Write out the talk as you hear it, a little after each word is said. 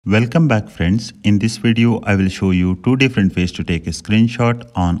Welcome back friends. In this video, I will show you two different ways to take a screenshot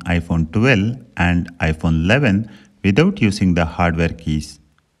on iPhone 12 and iPhone 11 without using the hardware keys.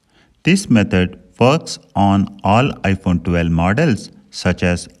 This method works on all iPhone 12 models such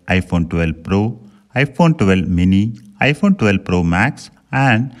as iPhone 12 Pro, iPhone 12 mini, iPhone 12 Pro Max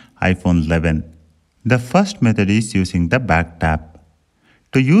and iPhone 11. The first method is using the back tap.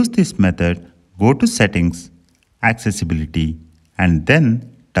 To use this method, go to Settings, Accessibility and then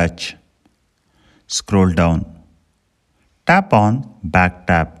Touch. Scroll down. Tap on Back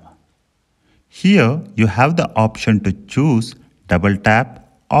Tap. Here you have the option to choose double tap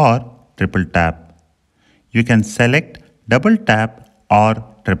or triple tap. You can select double tap or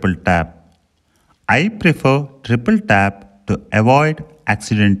triple tap. I prefer triple tap to avoid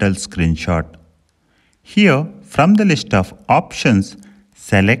accidental screenshot. Here from the list of options,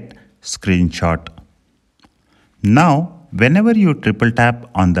 select Screenshot. Now whenever you triple tap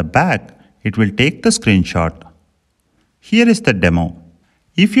on the back, it will take the screenshot. Here is the demo.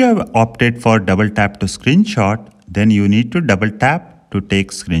 If you have opted for double tap to screenshot, then you need to double tap to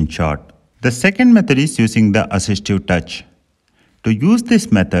take screenshot. The second method is using the Assistive Touch. To use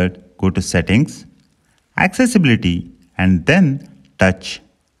this method, go to Settings, Accessibility and then Touch.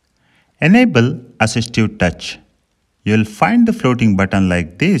 Enable Assistive Touch. You will find the floating button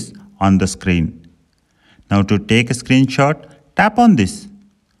like this on the screen. Now to take a screenshot, tap on this.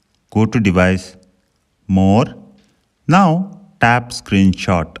 Go to Device, More. Now tap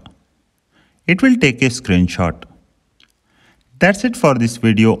Screenshot. It will take a screenshot. That's it for this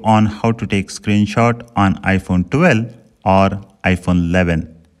video on how to take screenshot on iPhone 12 or iPhone 11.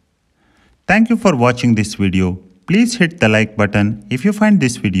 Thank you for watching this video. Please hit the like button if you find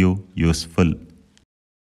this video useful.